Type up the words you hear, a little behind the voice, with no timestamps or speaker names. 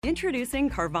Introducing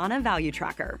Carvana Value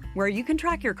Tracker, where you can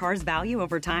track your car's value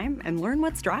over time and learn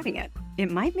what's driving it. It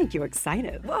might make you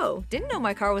excited. Whoa, didn't know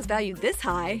my car was valued this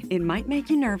high. It might make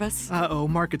you nervous. Uh-oh,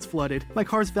 market's flooded. My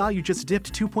car's value just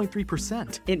dipped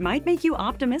 2.3%. It might make you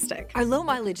optimistic. Our low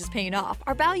mileage is paying off.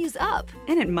 Our value's up.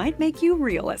 And it might make you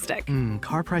realistic.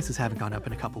 Car prices haven't gone up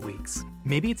in a couple weeks.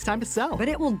 Maybe it's time to sell. But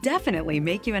it will definitely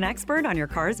make you an expert on your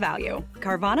car's value.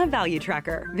 Carvana Value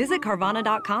Tracker. Visit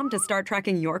Carvana.com to start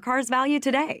tracking your car's value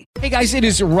today. Hey guys, it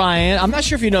is Ryan. I'm not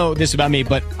sure if you know this about me,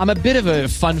 but I'm a bit of a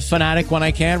fun fanatic when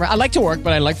I can. I like to work,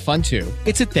 but I like fun too.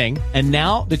 It's a thing. And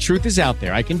now the truth is out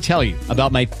there. I can tell you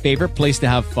about my favorite place to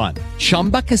have fun.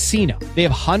 Chumba Casino. They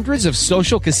have hundreds of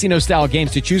social casino style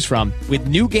games to choose from with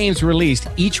new games released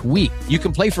each week. You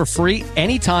can play for free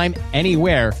anytime,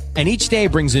 anywhere. And each day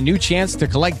brings a new chance to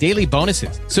collect daily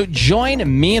bonuses. So join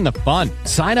me in the fun.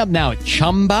 Sign up now at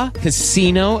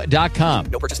ChumbaCasino.com.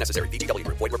 No purchase necessary. VGW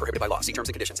Group. Void where prohibited by law. See terms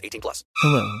and conditions. 18+.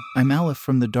 Hello, I'm Aleph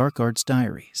from the Dark Arts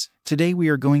Diaries. Today we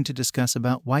are going to discuss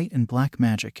about white and black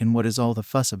magic and what is all the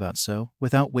fuss about, so,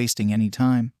 without wasting any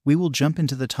time, we will jump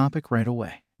into the topic right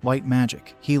away. White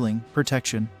magic, healing,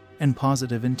 protection, and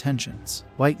positive intentions.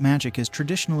 White magic is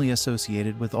traditionally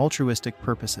associated with altruistic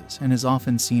purposes and is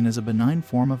often seen as a benign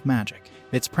form of magic.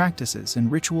 Its practices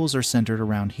and rituals are centered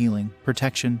around healing,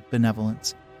 protection,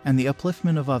 benevolence, and the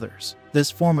upliftment of others.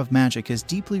 This form of magic is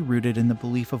deeply rooted in the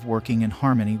belief of working in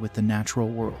harmony with the natural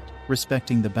world,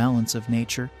 respecting the balance of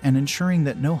nature, and ensuring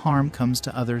that no harm comes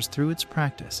to others through its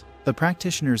practice. The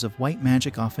practitioners of white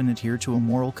magic often adhere to a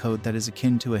moral code that is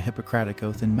akin to a Hippocratic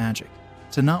oath in magic,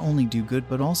 to not only do good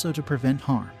but also to prevent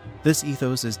harm. This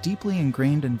ethos is deeply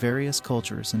ingrained in various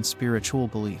cultures and spiritual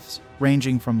beliefs,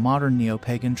 ranging from modern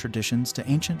neo-pagan traditions to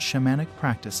ancient shamanic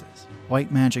practices.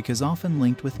 White magic is often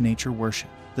linked with nature worship,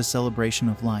 the celebration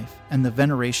of life, and the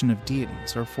veneration of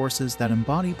deities or forces that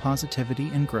embody positivity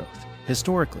and growth.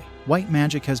 Historically, white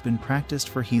magic has been practiced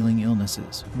for healing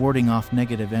illnesses, warding off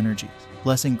negative energies,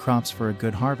 blessing crops for a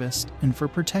good harvest, and for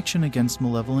protection against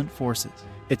malevolent forces.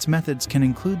 Its methods can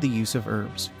include the use of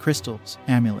herbs, crystals,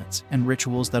 amulets, and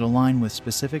rituals that align with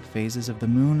specific phases of the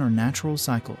moon or natural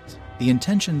cycles. The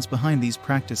intentions behind these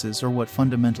practices are what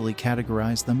fundamentally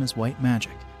categorize them as white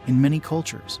magic. In many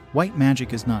cultures, white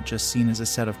magic is not just seen as a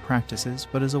set of practices,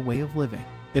 but as a way of living.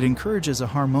 It encourages a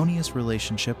harmonious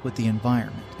relationship with the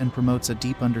environment and promotes a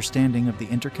deep understanding of the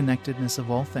interconnectedness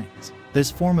of all things. This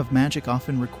form of magic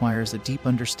often requires a deep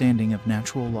understanding of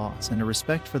natural laws and a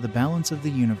respect for the balance of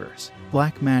the universe.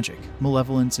 Black magic,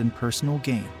 malevolence, and personal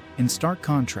gain. In stark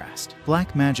contrast,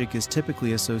 black magic is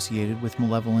typically associated with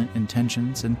malevolent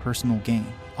intentions and personal gain,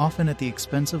 often at the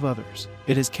expense of others.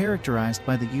 It is characterized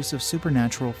by the use of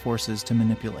supernatural forces to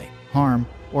manipulate, harm,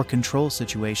 or control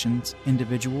situations,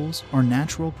 individuals, or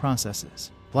natural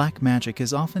processes. Black magic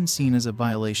is often seen as a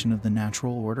violation of the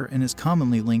natural order and is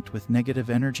commonly linked with negative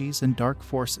energies and dark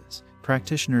forces.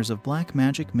 Practitioners of black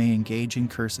magic may engage in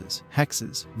curses,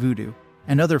 hexes, voodoo,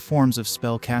 and other forms of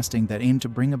spell casting that aim to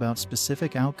bring about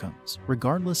specific outcomes,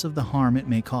 regardless of the harm it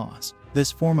may cause.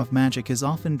 This form of magic is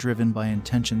often driven by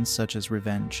intentions such as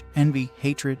revenge, envy,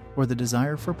 hatred, or the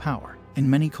desire for power. In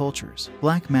many cultures,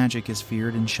 black magic is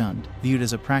feared and shunned, viewed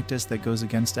as a practice that goes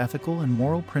against ethical and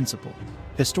moral principles.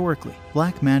 Historically,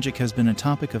 black magic has been a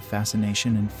topic of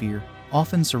fascination and fear,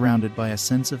 often surrounded by a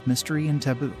sense of mystery and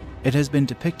taboo. It has been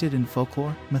depicted in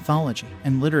folklore, mythology,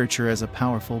 and literature as a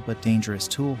powerful but dangerous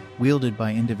tool, wielded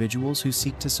by individuals who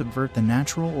seek to subvert the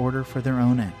natural order for their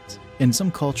own ends. In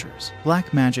some cultures,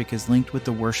 black magic is linked with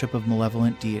the worship of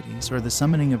malevolent deities or the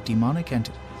summoning of demonic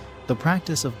entities. The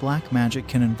practice of black magic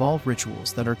can involve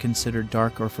rituals that are considered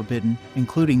dark or forbidden,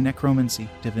 including necromancy,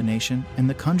 divination, and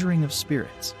the conjuring of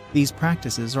spirits. These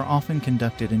practices are often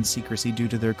conducted in secrecy due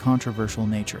to their controversial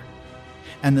nature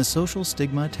and the social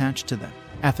stigma attached to them.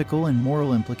 Ethical and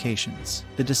moral implications.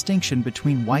 The distinction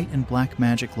between white and black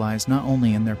magic lies not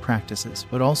only in their practices,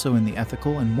 but also in the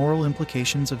ethical and moral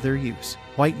implications of their use.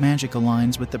 White magic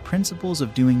aligns with the principles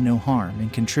of doing no harm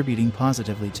and contributing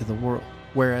positively to the world,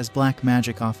 whereas black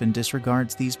magic often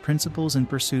disregards these principles in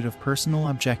pursuit of personal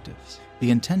objectives. The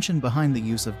intention behind the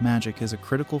use of magic is a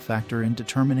critical factor in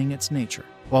determining its nature.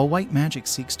 While white magic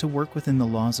seeks to work within the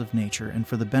laws of nature and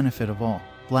for the benefit of all,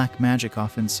 black magic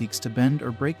often seeks to bend or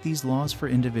break these laws for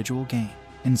individual gain.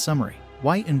 In summary,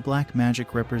 white and black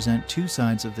magic represent two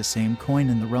sides of the same coin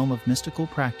in the realm of mystical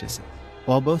practices.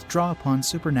 While both draw upon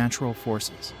supernatural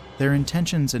forces, their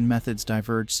intentions and methods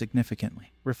diverge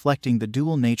significantly, reflecting the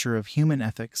dual nature of human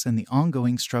ethics and the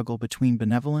ongoing struggle between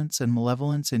benevolence and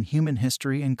malevolence in human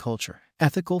history and culture.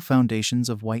 Ethical foundations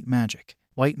of white magic.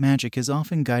 White magic is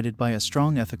often guided by a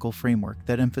strong ethical framework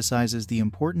that emphasizes the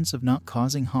importance of not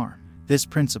causing harm. This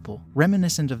principle,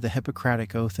 reminiscent of the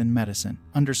Hippocratic Oath in medicine,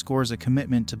 underscores a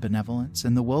commitment to benevolence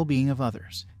and the well-being of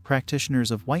others.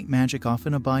 Practitioners of white magic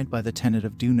often abide by the tenet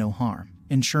of do no harm,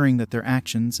 ensuring that their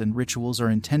actions and rituals are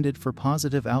intended for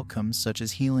positive outcomes such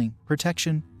as healing,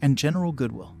 protection, and general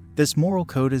goodwill. This moral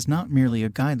code is not merely a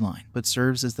guideline, but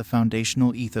serves as the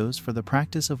foundational ethos for the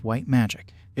practice of white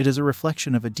magic. It is a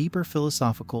reflection of a deeper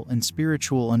philosophical and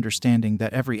spiritual understanding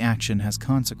that every action has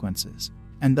consequences,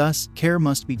 and thus, care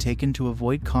must be taken to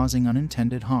avoid causing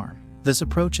unintended harm. This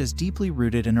approach is deeply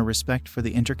rooted in a respect for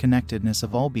the interconnectedness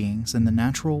of all beings in the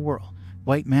natural world.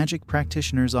 White magic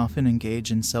practitioners often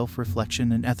engage in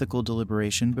self-reflection and ethical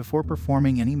deliberation before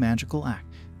performing any magical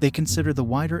act. They consider the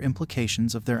wider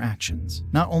implications of their actions,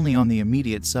 not only on the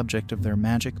immediate subject of their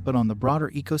magic but on the broader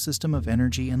ecosystem of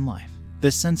energy and life.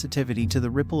 This sensitivity to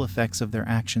the ripple effects of their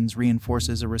actions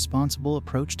reinforces a responsible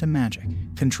approach to magic,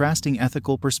 contrasting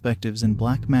ethical perspectives in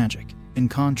black magic. In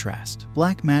contrast,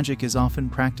 black magic is often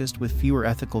practiced with fewer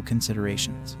ethical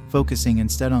considerations, focusing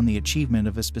instead on the achievement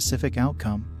of a specific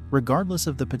outcome, regardless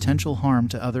of the potential harm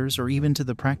to others or even to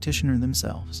the practitioner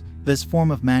themselves. This form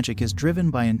of magic is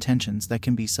driven by intentions that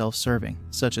can be self-serving,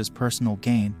 such as personal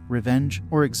gain, revenge,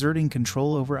 or exerting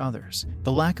control over others.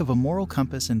 The lack of a moral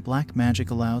compass in black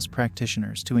magic allows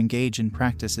practitioners to engage in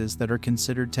practices that are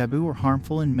considered taboo or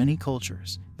harmful in many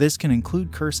cultures. This can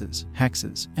include curses,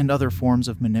 hexes, and other forms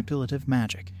of manipulative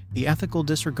magic. The ethical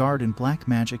disregard in black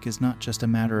magic is not just a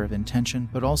matter of intention,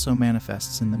 but also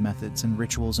manifests in the methods and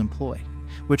rituals employed,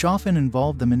 which often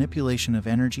involve the manipulation of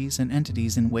energies and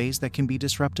entities in ways that can be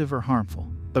disruptive or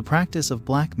harmful. The practice of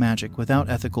black magic without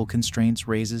ethical constraints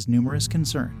raises numerous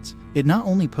concerns. It not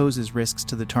only poses risks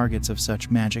to the targets of such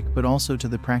magic, but also to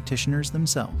the practitioners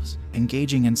themselves.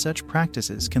 Engaging in such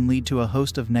practices can lead to a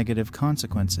host of negative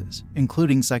consequences,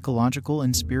 including psychological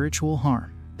and spiritual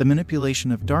harm. The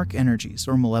manipulation of dark energies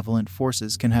or malevolent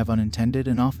forces can have unintended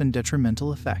and often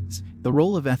detrimental effects. The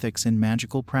role of ethics in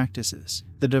magical practices.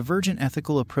 The divergent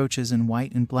ethical approaches in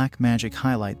white and black magic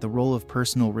highlight the role of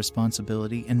personal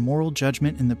responsibility and moral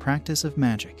judgment in the practice of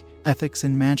magic. Ethics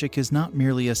in magic is not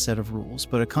merely a set of rules,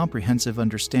 but a comprehensive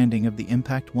understanding of the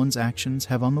impact one's actions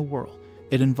have on the world.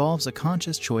 It involves a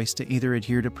conscious choice to either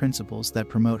adhere to principles that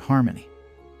promote harmony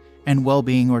and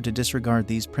well-being or to disregard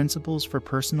these principles for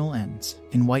personal ends.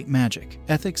 In white magic,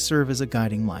 ethics serve as a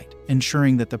guiding light,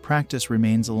 ensuring that the practice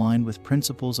remains aligned with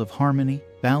principles of harmony,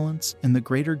 balance, and the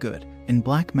greater good. In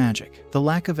black magic, the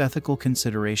lack of ethical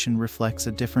consideration reflects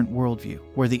a different worldview,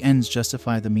 where the ends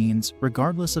justify the means,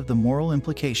 regardless of the moral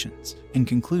implications. In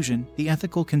conclusion, the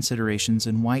ethical considerations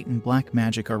in white and black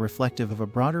magic are reflective of a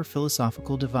broader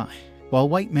philosophical divide. While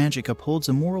white magic upholds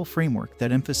a moral framework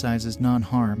that emphasizes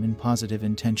non-harm and positive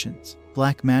intentions,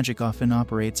 black magic often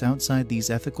operates outside these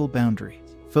ethical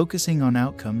boundaries, focusing on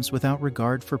outcomes without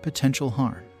regard for potential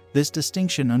harm. This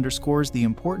distinction underscores the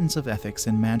importance of ethics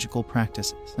in magical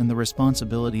practices and the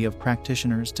responsibility of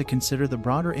practitioners to consider the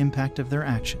broader impact of their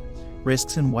actions.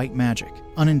 Risks in white magic.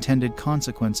 Unintended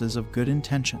consequences of good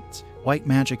intentions. White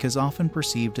magic is often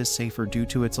perceived as safer due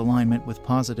to its alignment with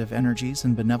positive energies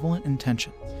and benevolent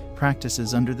intentions.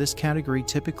 Practices under this category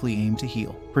typically aim to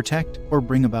heal, protect, or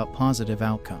bring about positive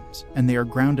outcomes, and they are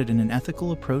grounded in an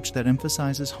ethical approach that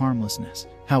emphasizes harmlessness.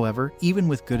 However, even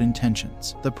with good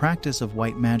intentions, the practice of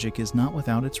white magic is not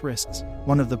without its risks.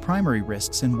 One of the primary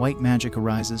risks in white magic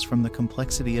arises from the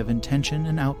complexity of intention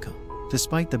and outcome.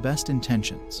 Despite the best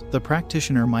intentions, the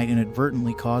practitioner might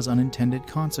inadvertently cause unintended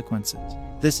consequences.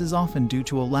 This is often due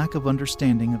to a lack of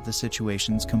understanding of the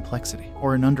situation's complexity,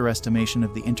 or an underestimation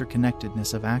of the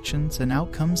interconnectedness of actions and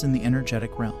outcomes in the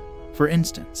energetic realm. For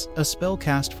instance, a spell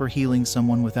cast for healing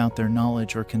someone without their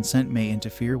knowledge or consent may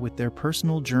interfere with their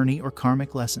personal journey or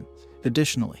karmic lessons.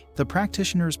 Additionally, the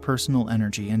practitioner's personal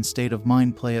energy and state of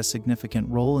mind play a significant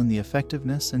role in the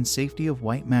effectiveness and safety of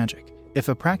white magic. If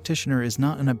a practitioner is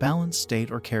not in a balanced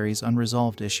state or carries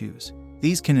unresolved issues,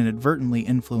 these can inadvertently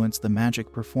influence the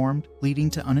magic performed, leading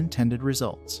to unintended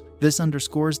results. This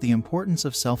underscores the importance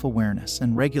of self-awareness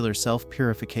and regular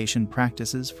self-purification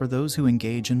practices for those who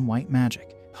engage in white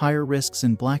magic. Higher risks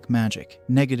in black magic.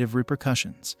 Negative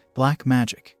repercussions. Black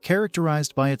magic,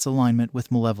 characterized by its alignment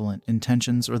with malevolent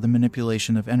intentions or the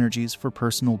manipulation of energies for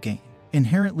personal gain,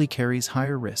 inherently carries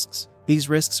higher risks. These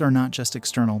risks are not just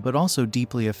external but also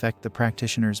deeply affect the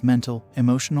practitioner's mental,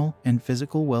 emotional, and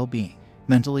physical well-being.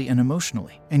 Mentally and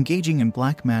emotionally, engaging in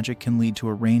black magic can lead to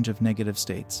a range of negative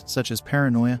states, such as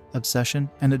paranoia, obsession,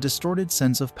 and a distorted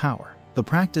sense of power. The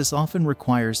practice often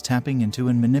requires tapping into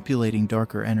and manipulating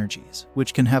darker energies,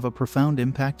 which can have a profound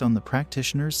impact on the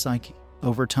practitioner's psyche.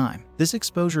 Over time, this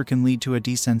exposure can lead to a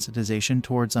desensitization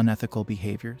towards unethical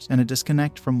behaviors and a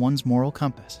disconnect from one's moral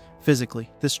compass.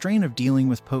 Physically, the strain of dealing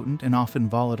with potent and often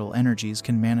volatile energies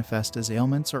can manifest as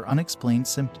ailments or unexplained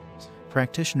symptoms.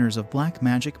 Practitioners of black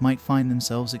magic might find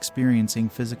themselves experiencing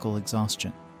physical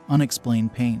exhaustion,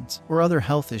 unexplained pains, or other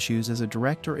health issues as a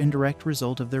direct or indirect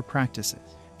result of their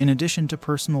practices. In addition to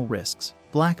personal risks,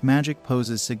 black magic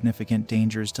poses significant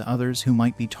dangers to others who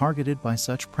might be targeted by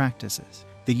such practices.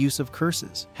 The use of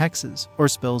curses, hexes, or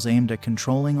spells aimed at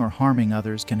controlling or harming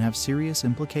others can have serious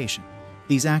implications.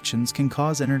 These actions can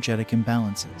cause energetic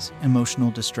imbalances, emotional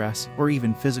distress, or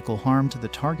even physical harm to the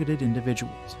targeted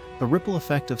individuals. The ripple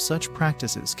effect of such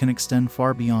practices can extend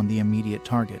far beyond the immediate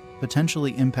target,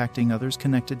 potentially impacting others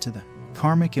connected to them.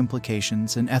 Karmic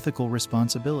implications and ethical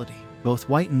responsibility. Both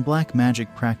white and black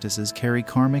magic practices carry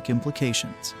karmic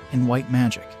implications. In white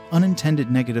magic, unintended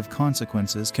negative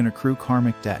consequences can accrue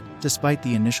karmic debt, despite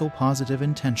the initial positive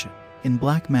intention. In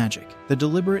black magic, the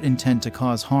deliberate intent to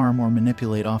cause harm or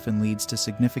manipulate often leads to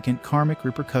significant karmic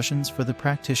repercussions for the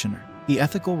practitioner. The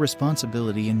ethical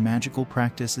responsibility in magical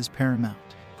practice is paramount.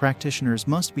 Practitioners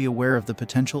must be aware of the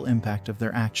potential impact of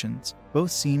their actions,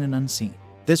 both seen and unseen.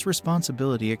 This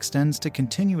responsibility extends to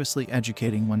continuously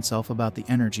educating oneself about the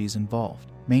energies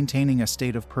involved, maintaining a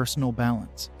state of personal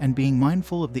balance, and being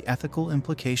mindful of the ethical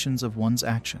implications of one's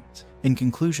actions. In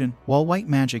conclusion, while white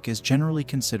magic is generally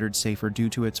considered safer due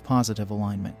to its positive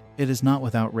alignment, it is not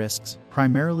without risks,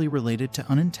 primarily related to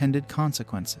unintended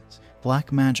consequences.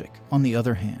 Black magic, on the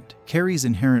other hand, carries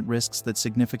inherent risks that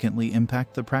significantly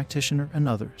impact the practitioner and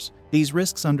others. These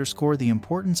risks underscore the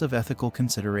importance of ethical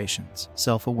considerations,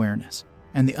 self-awareness,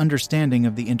 and the understanding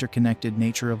of the interconnected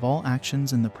nature of all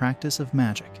actions in the practice of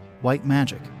magic. White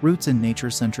magic, roots in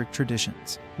nature-centric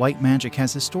traditions. White magic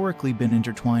has historically been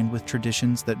intertwined with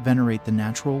traditions that venerate the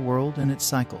natural world and its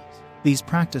cycles. These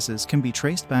practices can be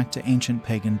traced back to ancient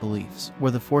pagan beliefs,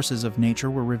 where the forces of nature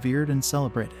were revered and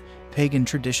celebrated. Pagan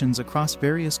traditions across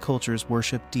various cultures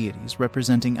worship deities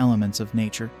representing elements of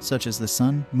nature, such as the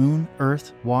sun, moon,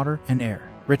 earth, water, and air.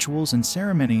 Rituals and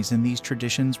ceremonies in these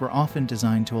traditions were often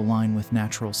designed to align with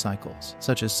natural cycles,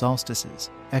 such as solstices,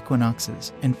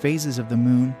 equinoxes, and phases of the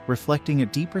moon, reflecting a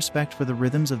deep respect for the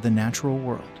rhythms of the natural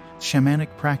world.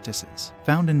 Shamanic practices,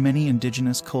 found in many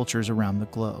indigenous cultures around the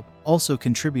globe, also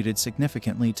contributed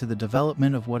significantly to the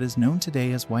development of what is known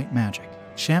today as white magic.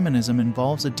 Shamanism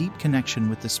involves a deep connection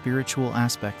with the spiritual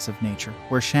aspects of nature,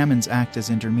 where shamans act as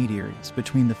intermediaries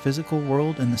between the physical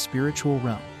world and the spiritual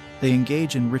realm. They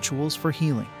engage in rituals for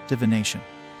healing, divination,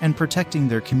 and protecting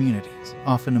their communities,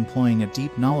 often employing a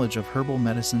deep knowledge of herbal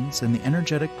medicines and the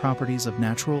energetic properties of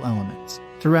natural elements.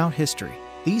 Throughout history,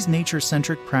 these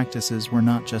nature-centric practices were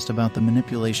not just about the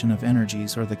manipulation of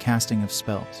energies or the casting of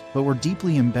spells, but were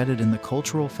deeply embedded in the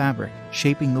cultural fabric,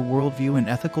 shaping the worldview and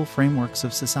ethical frameworks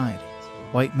of societies.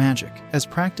 White magic, as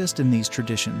practiced in these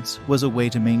traditions, was a way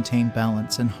to maintain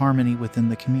balance and harmony within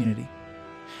the community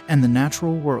and the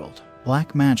natural world.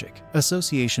 Black magic,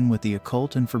 association with the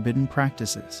occult and forbidden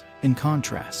practices. In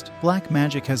contrast, black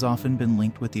magic has often been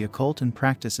linked with the occult and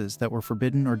practices that were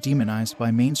forbidden or demonized by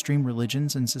mainstream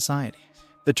religions and society.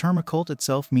 The term occult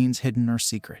itself means hidden or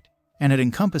secret, and it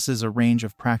encompasses a range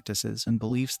of practices and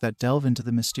beliefs that delve into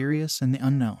the mysterious and the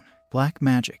unknown. Black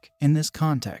magic, in this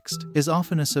context, is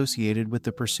often associated with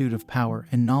the pursuit of power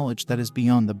and knowledge that is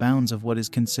beyond the bounds of what is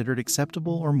considered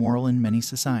acceptable or moral in many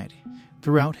societies.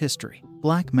 Throughout history,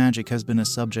 black magic has been a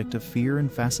subject of fear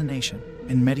and fascination.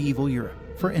 In medieval Europe,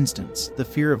 for instance, the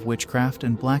fear of witchcraft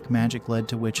and black magic led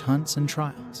to witch hunts and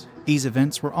trials. These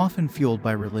events were often fueled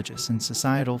by religious and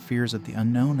societal fears of the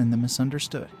unknown and the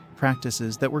misunderstood.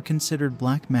 Practices that were considered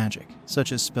black magic,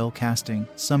 such as spell casting,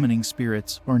 summoning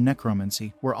spirits, or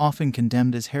necromancy, were often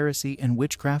condemned as heresy and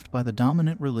witchcraft by the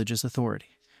dominant religious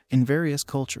authority. In various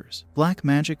cultures, black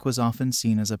magic was often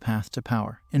seen as a path to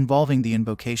power, involving the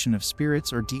invocation of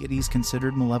spirits or deities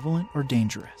considered malevolent or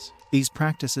dangerous. These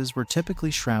practices were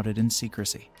typically shrouded in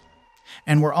secrecy,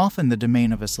 and were often the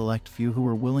domain of a select few who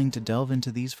were willing to delve into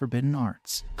these forbidden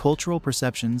arts. Cultural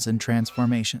perceptions and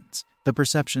transformations. The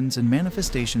perceptions and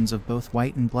manifestations of both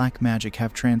white and black magic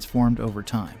have transformed over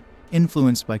time,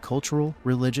 influenced by cultural,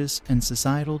 religious, and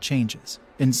societal changes.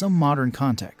 In some modern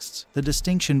contexts, the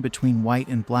distinction between white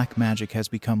and black magic has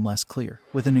become less clear,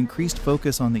 with an increased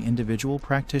focus on the individual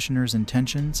practitioner's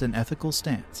intentions and ethical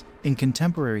stance. In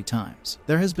contemporary times,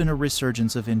 there has been a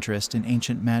resurgence of interest in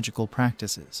ancient magical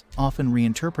practices, often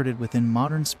reinterpreted within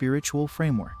modern spiritual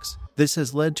frameworks. This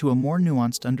has led to a more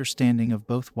nuanced understanding of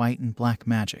both white and black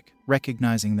magic,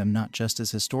 recognizing them not just as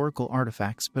historical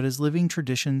artifacts but as living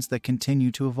traditions that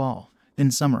continue to evolve. In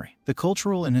summary, the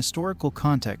cultural and historical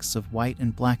contexts of white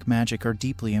and black magic are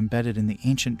deeply embedded in the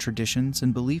ancient traditions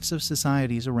and beliefs of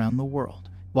societies around the world.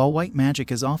 While white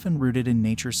magic is often rooted in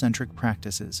nature-centric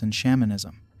practices and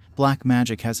shamanism, black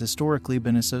magic has historically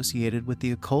been associated with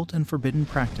the occult and forbidden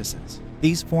practices.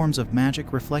 These forms of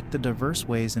magic reflect the diverse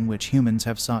ways in which humans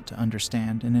have sought to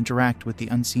understand and interact with the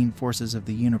unseen forces of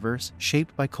the universe,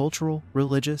 shaped by cultural,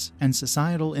 religious, and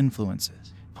societal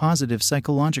influences. Positive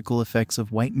psychological effects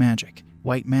of white magic.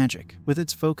 White magic, with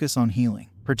its focus on healing,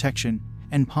 protection,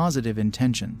 and positive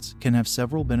intentions, can have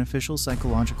several beneficial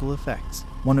psychological effects.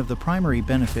 One of the primary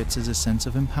benefits is a sense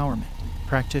of empowerment.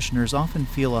 Practitioners often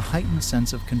feel a heightened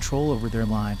sense of control over their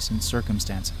lives and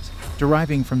circumstances,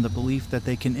 deriving from the belief that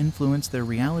they can influence their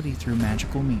reality through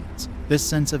magical means. This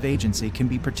sense of agency can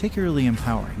be particularly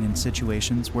empowering in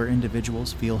situations where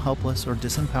individuals feel helpless or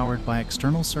disempowered by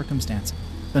external circumstances.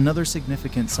 Another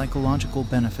significant psychological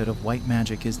benefit of white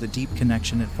magic is the deep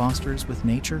connection it fosters with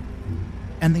nature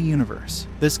and the universe.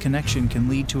 This connection can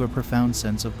lead to a profound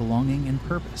sense of belonging and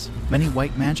purpose. Many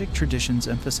white magic traditions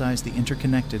emphasize the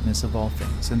interconnectedness of all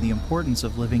things and the importance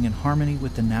of living in harmony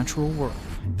with the natural world.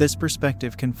 This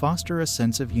perspective can foster a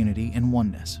sense of unity and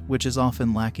oneness, which is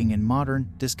often lacking in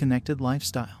modern, disconnected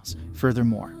lifestyles.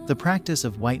 Furthermore, the practice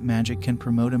of white magic can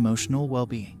promote emotional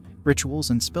well-being. Rituals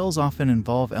and spells often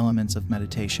involve elements of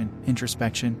meditation,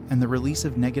 introspection, and the release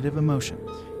of negative emotions.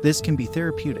 This can be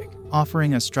therapeutic,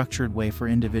 offering a structured way for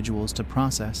individuals to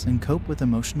process and cope with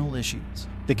emotional issues.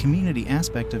 The community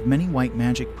aspect of many white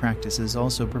magic practices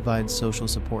also provides social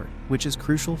support, which is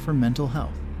crucial for mental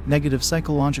health. Negative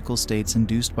psychological states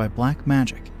induced by black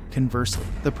magic. Conversely,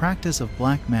 the practice of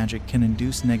black magic can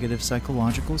induce negative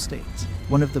psychological states.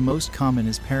 One of the most common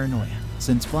is paranoia.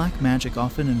 Since black magic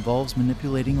often involves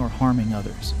manipulating or harming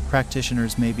others,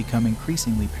 practitioners may become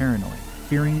increasingly paranoid,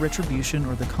 fearing retribution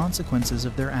or the consequences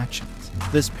of their actions.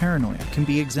 This paranoia can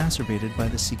be exacerbated by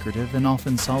the secretive and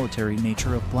often solitary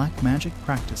nature of black magic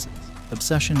practices.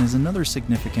 Obsession is another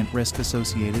significant risk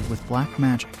associated with black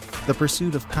magic. The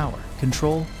pursuit of power,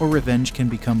 control, or revenge can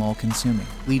become all-consuming,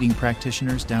 leading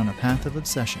practitioners down a path of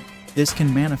obsession. This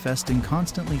can manifest in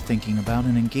constantly thinking about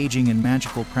and engaging in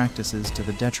magical practices to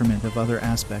the detriment of other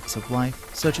aspects of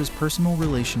life, such as personal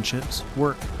relationships,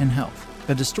 work, and health.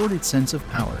 A distorted sense of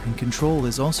power and control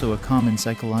is also a common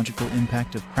psychological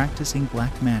impact of practicing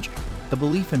black magic. The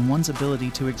belief in one's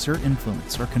ability to exert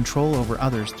influence or control over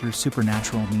others through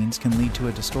supernatural means can lead to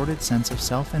a distorted sense of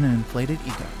self and an inflated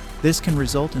ego. This can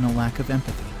result in a lack of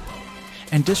empathy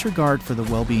and disregard for the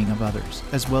well-being of others,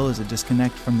 as well as a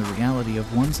disconnect from the reality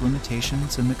of one's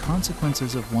limitations and the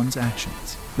consequences of one's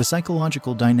actions. The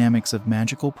psychological dynamics of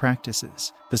magical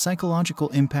practices. The psychological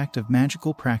impact of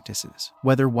magical practices,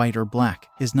 whether white or black,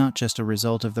 is not just a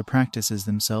result of the practices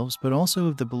themselves, but also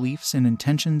of the beliefs and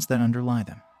intentions that underlie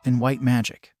them. In white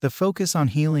magic, the focus on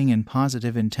healing and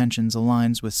positive intentions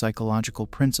aligns with psychological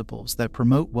principles that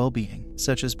promote well-being,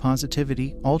 such as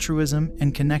positivity, altruism,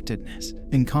 and connectedness.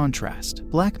 In contrast,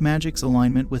 black magic's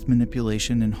alignment with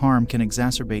manipulation and harm can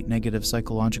exacerbate negative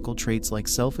psychological traits like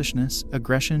selfishness,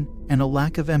 aggression, and a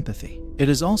lack of empathy. It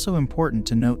is also important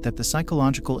to note that the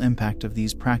psychological impact of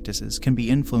these practices can be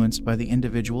influenced by the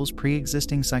individual's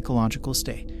pre-existing psychological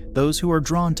state. Those who are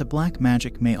drawn to black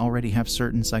magic may already have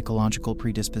certain psychological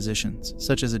predispositions,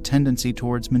 such as a tendency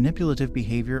towards manipulative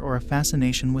behavior or a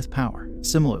fascination with power.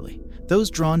 Similarly,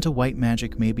 those drawn to white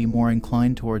magic may be more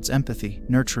inclined towards empathy,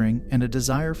 nurturing, and a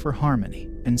desire for harmony.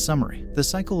 In summary, the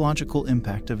psychological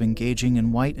impact of engaging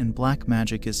in white and black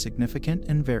magic is significant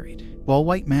and varied. While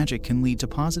white magic can lead to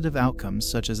positive outcomes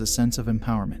such as a sense of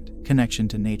empowerment, connection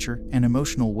to nature, and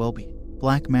emotional well-being,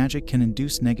 black magic can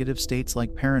induce negative states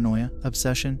like paranoia,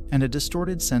 obsession, and a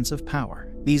distorted sense of power.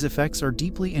 These effects are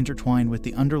deeply intertwined with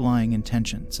the underlying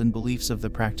intentions and beliefs of the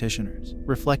practitioners,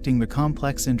 reflecting the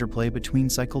complex interplay between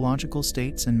psychological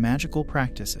states and magical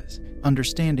practices.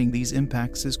 Understanding these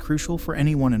impacts is crucial for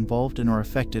anyone involved in or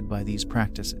affected by these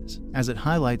practices, as it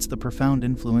highlights the profound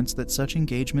influence that such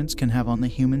engagements can have on the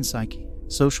human psyche.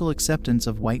 Social acceptance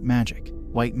of white magic.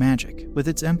 White magic, with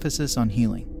its emphasis on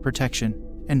healing, protection,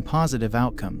 and positive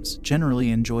outcomes,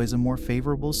 generally enjoys a more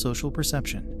favorable social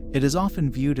perception. It is often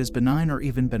viewed as benign or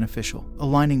even beneficial,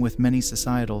 aligning with many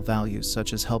societal values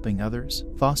such as helping others,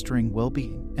 fostering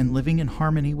well-being, and living in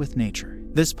harmony with nature.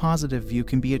 This positive view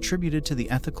can be attributed to the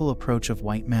ethical approach of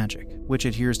white magic, which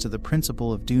adheres to the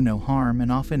principle of do no harm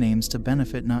and often aims to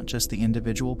benefit not just the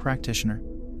individual practitioner,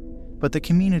 but the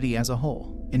community as a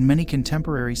whole. In many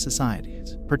contemporary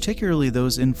societies, particularly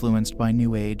those influenced by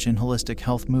New Age and holistic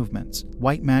health movements,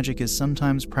 white magic is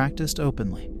sometimes practiced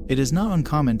openly. It is not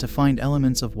uncommon to find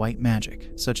elements of white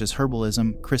magic, such as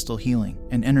herbalism, crystal healing,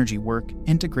 and energy work,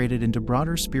 integrated into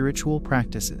broader spiritual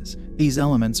practices. These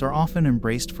elements are often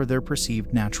embraced for their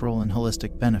perceived natural and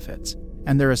holistic benefits,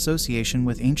 and their association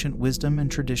with ancient wisdom and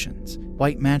traditions.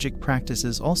 White magic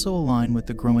practices also align with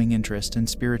the growing interest in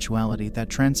spirituality that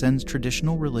transcends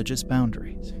traditional religious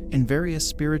boundaries. In various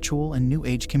spiritual and New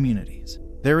Age communities,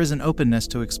 there is an openness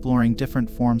to exploring different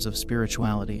forms of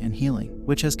spirituality and healing,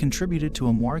 which has contributed to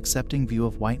a more accepting view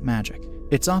of white magic.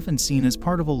 It's often seen as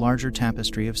part of a larger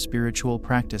tapestry of spiritual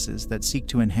practices that seek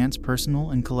to enhance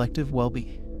personal and collective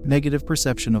well-being. Negative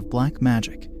perception of black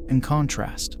magic. In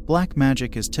contrast, black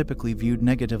magic is typically viewed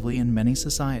negatively in many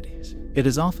societies. It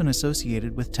is often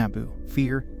associated with taboo,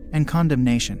 fear, and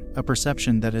condemnation, a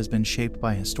perception that has been shaped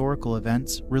by historical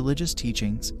events, religious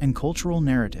teachings, and cultural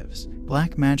narratives.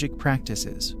 Black magic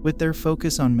practices, with their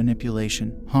focus on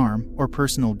manipulation, harm, or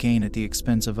personal gain at the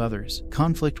expense of others,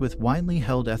 conflict with widely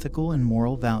held ethical and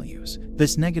moral values.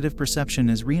 This negative perception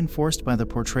is reinforced by the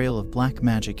portrayal of black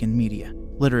magic in media,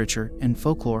 literature, and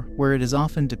folklore, where it is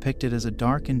often depicted as a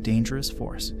dark and dangerous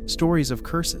force. Stories of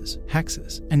curses,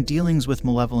 hexes, and dealings with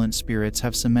malevolent spirits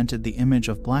have cemented the image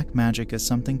of black magic as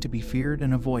something to be feared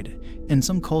and avoided. In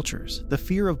some cultures, the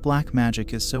fear of black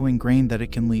magic is so ingrained that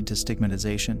it can lead to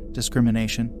stigmatization,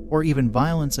 discrimination, or even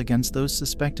violence against those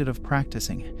suspected of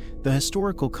practicing it. The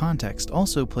historical context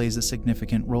also plays a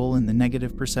significant role in the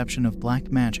negative perception of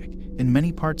black magic. In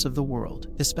many parts of the world,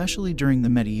 especially during the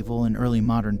medieval and early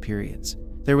modern periods,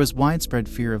 there was widespread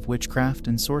fear of witchcraft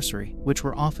and sorcery, which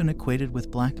were often equated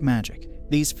with black magic.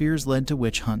 These fears led to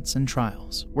witch hunts and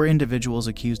trials, where individuals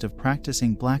accused of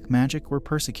practicing black magic were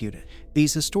persecuted.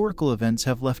 These historical events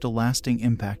have left a lasting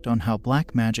impact on how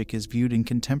black magic is viewed in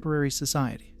contemporary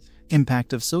society.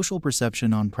 Impact of social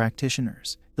perception on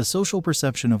practitioners. The social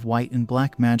perception of white and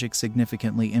black magic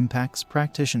significantly impacts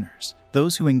practitioners.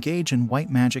 Those who engage in white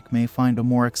magic may find a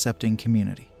more accepting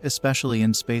community, especially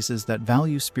in spaces that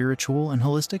value spiritual and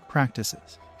holistic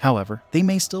practices. However, they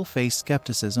may still face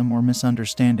skepticism or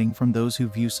misunderstanding from those who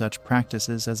view such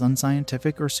practices as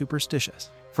unscientific or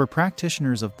superstitious. For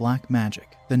practitioners of black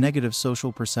magic, the negative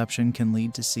social perception can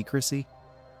lead to secrecy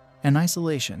and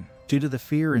isolation. Due to the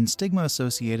fear and stigma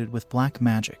associated with black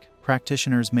magic,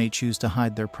 practitioners may choose to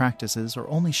hide their practices or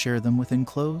only share them within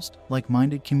closed,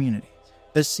 like-minded communities.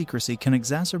 This secrecy can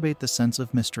exacerbate the sense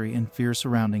of mystery and fear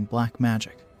surrounding black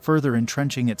magic, further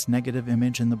entrenching its negative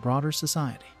image in the broader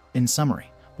society. In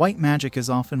summary, white magic is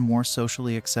often more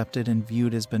socially accepted and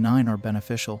viewed as benign or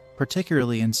beneficial,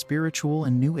 particularly in spiritual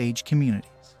and New Age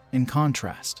communities. In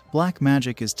contrast, black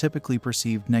magic is typically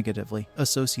perceived negatively,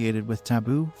 associated with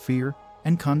taboo, fear,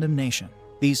 and condemnation.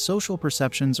 These social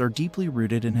perceptions are deeply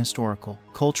rooted in historical,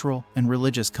 cultural, and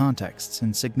religious contexts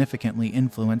and significantly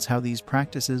influence how these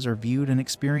practices are viewed and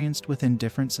experienced within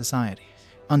different societies.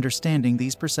 Understanding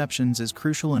these perceptions is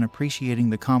crucial in appreciating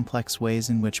the complex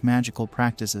ways in which magical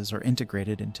practices are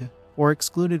integrated into, or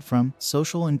excluded from,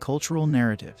 social and cultural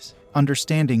narratives.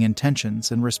 Understanding intentions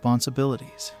and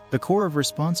responsibilities. The core of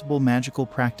responsible magical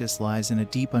practice lies in a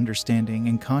deep understanding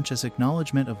and conscious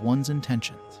acknowledgement of one's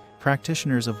intentions.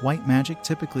 Practitioners of white magic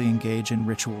typically engage in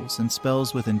rituals and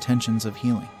spells with intentions of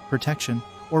healing, protection,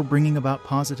 or bringing about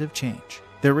positive change.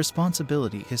 Their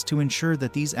responsibility is to ensure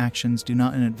that these actions do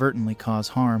not inadvertently cause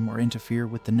harm or interfere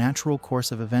with the natural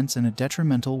course of events in a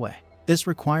detrimental way. This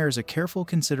requires a careful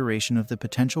consideration of the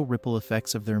potential ripple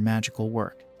effects of their magical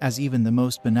work, as even the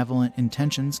most benevolent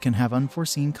intentions can have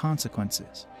unforeseen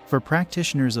consequences. For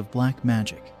practitioners of black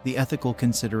magic, the ethical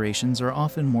considerations are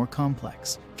often more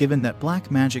complex. Given that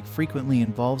black magic frequently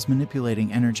involves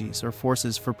manipulating energies or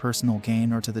forces for personal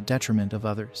gain or to the detriment of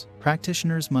others,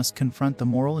 practitioners must confront the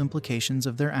moral implications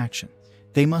of their actions.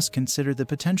 They must consider the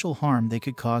potential harm they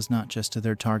could cause not just to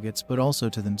their targets but also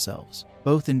to themselves,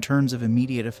 both in terms of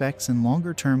immediate effects and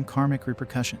longer-term karmic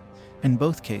repercussions. In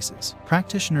both cases,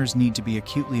 practitioners need to be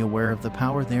acutely aware of the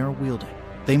power they are wielding.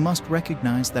 They must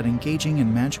recognize that engaging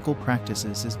in magical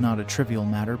practices is not a trivial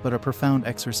matter but a profound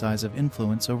exercise of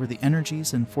influence over the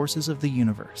energies and forces of the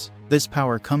universe. This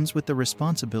power comes with the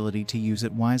responsibility to use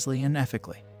it wisely and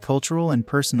ethically. Cultural and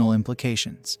personal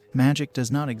implications. Magic does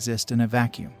not exist in a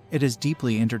vacuum. It is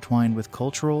deeply intertwined with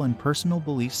cultural and personal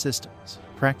belief systems.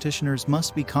 Practitioners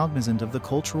must be cognizant of the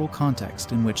cultural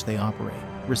context in which they operate,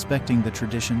 respecting the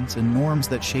traditions and norms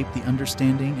that shape the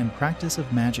understanding and practice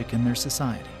of magic in their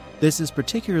society. This is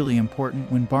particularly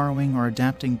important when borrowing or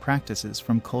adapting practices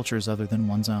from cultures other than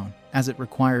one's own, as it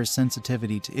requires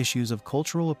sensitivity to issues of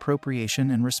cultural appropriation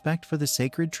and respect for the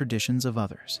sacred traditions of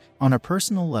others. On a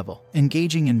personal level,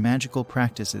 engaging in magical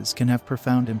practices can have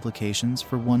profound implications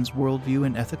for one's worldview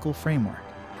and ethical framework.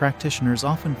 Practitioners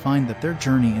often find that their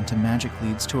journey into magic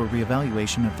leads to a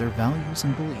reevaluation of their values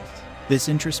and beliefs. This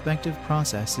introspective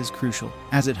process is crucial,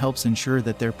 as it helps ensure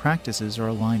that their practices are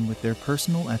aligned with their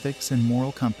personal ethics and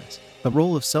moral compass. The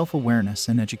role of self-awareness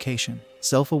in education.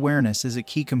 Self-awareness is a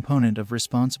key component of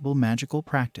responsible magical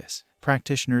practice.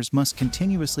 Practitioners must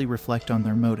continuously reflect on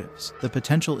their motives, the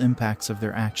potential impacts of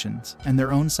their actions, and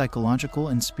their own psychological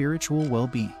and spiritual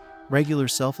well-being. Regular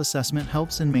self-assessment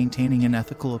helps in maintaining an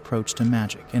ethical approach to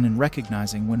magic and in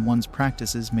recognizing when one's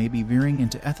practices may be veering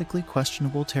into ethically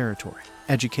questionable territory.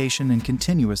 Education and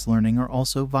continuous learning are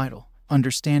also vital.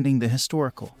 Understanding the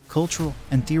historical, cultural,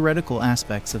 and theoretical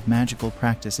aspects of magical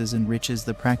practices enriches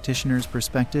the practitioner's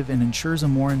perspective and ensures a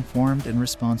more informed and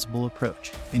responsible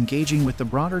approach. Engaging with the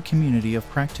broader community of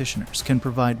practitioners can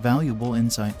provide valuable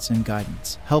insights and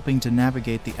guidance, helping to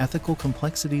navigate the ethical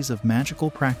complexities of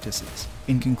magical practices.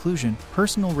 In conclusion,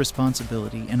 personal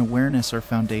responsibility and awareness are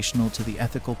foundational to the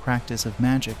ethical practice of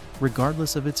magic,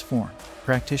 regardless of its form.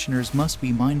 Practitioners must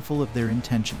be mindful of their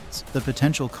intentions, the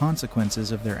potential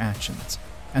consequences of their actions,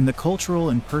 and the cultural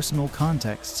and personal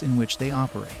contexts in which they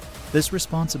operate. This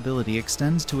responsibility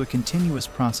extends to a continuous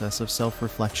process of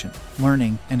self-reflection,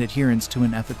 learning, and adherence to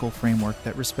an ethical framework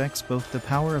that respects both the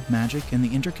power of magic and the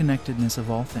interconnectedness of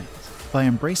all things. By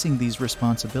embracing these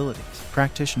responsibilities,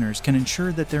 practitioners can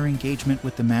ensure that their engagement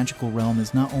with the magical realm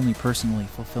is not only personally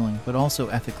fulfilling but also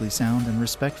ethically sound and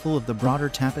respectful of the broader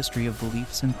tapestry of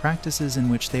beliefs and practices in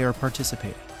which they are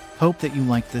participating. Hope that you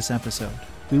liked this episode.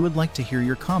 We would like to hear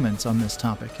your comments on this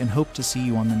topic and hope to see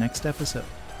you on the next episode.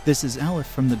 This is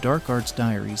Aleph from the Dark Arts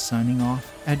Diaries signing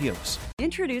off. Adios.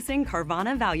 Introducing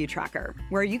Carvana Value Tracker,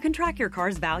 where you can track your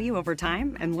car's value over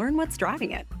time and learn what's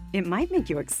driving it. It might make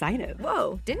you excited.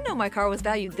 Whoa, didn't know my car was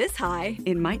valued this high.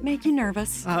 It might make you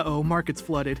nervous. Uh-oh, market's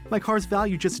flooded. My car's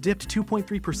value just dipped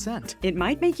 2.3%. It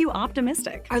might make you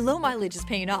optimistic. Our low mileage is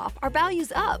paying off. Our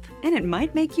value's up. And it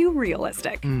might make you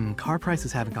realistic. Car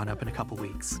prices haven't gone up in a couple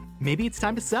weeks. Maybe it's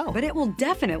time to sell. But it will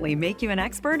definitely make you an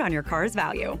expert on your car's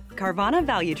value. Carvana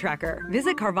Value Tracker.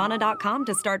 Visit Carvana.com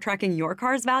to start tracking your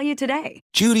car's value today.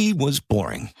 Judy was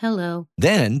boring. Hello.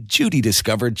 Then Judy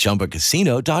discovered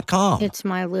ChumbaCasino.com. It's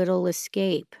my little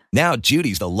escape. Now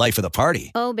Judy's the life of the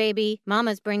party. Oh, baby,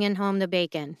 mama's bringing home the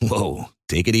bacon. Whoa,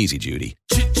 take it easy, Judy.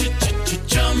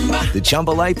 The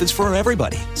Chumba life is for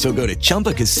everybody. So go to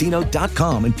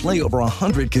ChumbaCasino.com and play over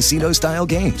 100 casino-style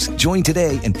games. Join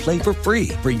today and play for free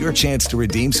for your chance to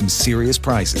redeem some serious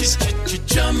prizes.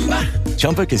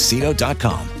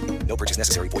 ChumbaCasino.com. No purchase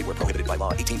necessary. Void where prohibited by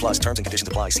law. 18+ terms and conditions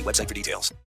apply. See website for details.